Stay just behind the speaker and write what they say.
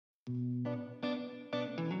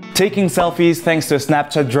Taking selfies thanks to a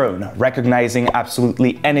Snapchat drone, recognizing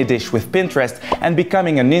absolutely any dish with Pinterest, and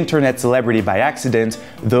becoming an internet celebrity by accident,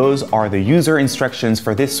 those are the user instructions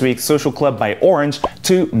for this week's Social Club by Orange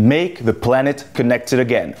to make the planet connected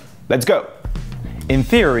again. Let's go! In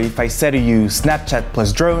theory, if I said to you Snapchat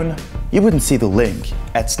plus drone, you wouldn't see the link.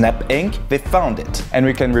 At Snap Inc., they found it. And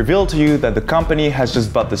we can reveal to you that the company has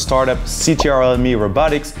just bought the startup CTRLME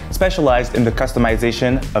Robotics, specialized in the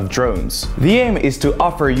customization of drones. The aim is to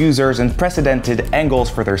offer users unprecedented angles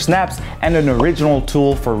for their snaps and an original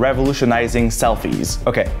tool for revolutionizing selfies.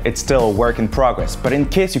 Okay, it's still a work in progress, but in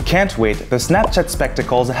case you can't wait, the Snapchat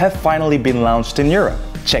Spectacles have finally been launched in Europe.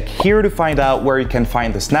 Check here to find out where you can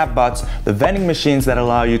find the Snapbots, the vending machines that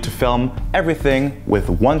allow you to film everything with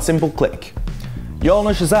one simple click. You all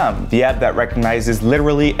know Shazam, the app that recognizes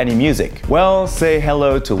literally any music. Well, say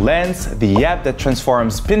hello to Lens, the app that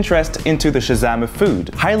transforms Pinterest into the Shazam of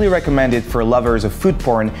food. Highly recommended for lovers of food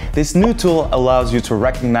porn, this new tool allows you to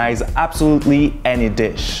recognize absolutely any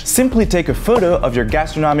dish. Simply take a photo of your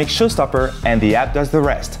gastronomic showstopper and the app does the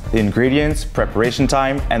rest. The ingredients, preparation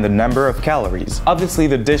time, and the number of calories. Obviously,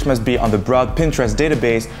 the dish must be on the broad Pinterest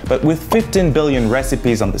database, but with 15 billion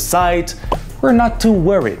recipes on the site, we're not too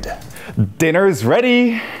worried. Dinner's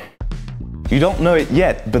ready! You don't know it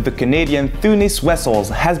yet, but the Canadian Thunis Wessels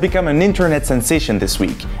has become an internet sensation this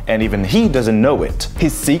week, and even he doesn't know it.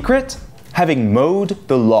 His secret? Having mowed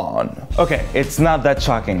the lawn. Okay, it's not that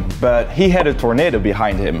shocking, but he had a tornado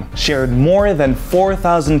behind him. Shared more than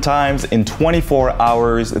 4,000 times in 24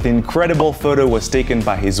 hours, the incredible photo was taken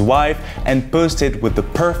by his wife and posted with the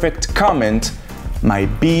perfect comment, "My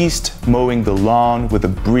beast mowing the lawn with a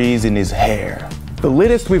breeze in his hair." The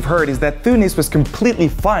latest we've heard is that Thunis was completely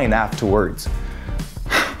fine afterwards.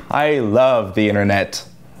 I love the internet.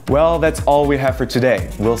 Well, that's all we have for today.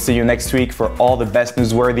 We'll see you next week for all the best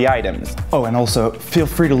newsworthy items. Oh, and also, feel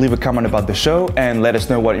free to leave a comment about the show and let us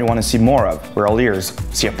know what you want to see more of. We're all ears.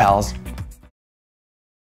 See ya, pals.